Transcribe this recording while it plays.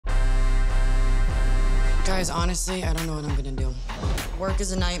Guys, honestly, I don't know what I'm gonna do. Work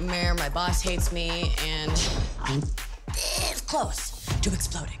is a nightmare, my boss hates me, and I'm this close to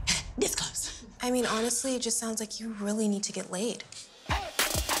exploding. This close. I mean, honestly, it just sounds like you really need to get laid. All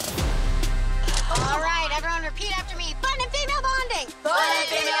right, everyone repeat after me. Fun and female bonding! Fun and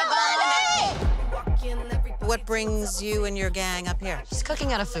female bonding! What brings you and your gang up here? Just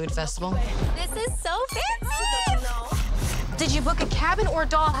cooking at a food festival. This is so fancy! Did you book a cabin or a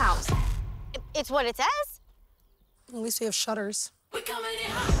dollhouse? It's what it says. At least we have shutters.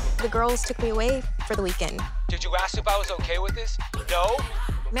 The girls took me away for the weekend. Did you ask if I was okay with this? No?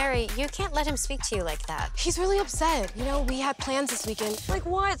 Mary, you can't let him speak to you like that. He's really upset. You know, we had plans this weekend. Like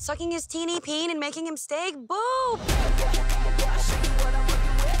what? Sucking his teeny peen and making him steak? Boo!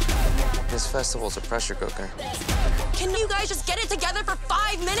 This festival's a pressure cooker. Can you guys just get it together for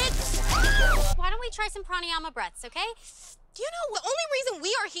 5 minutes? Why don't we try some pranayama breaths, okay? Do you know the only reason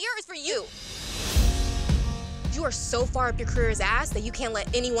we are here is for you? You are so far up your career's ass that you can't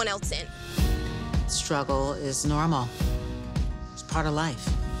let anyone else in. Struggle is normal. It's part of life.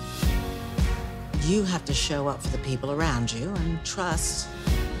 You have to show up for the people around you and trust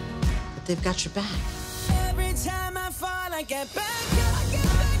that they've got your back. Every time I fall, I get back up.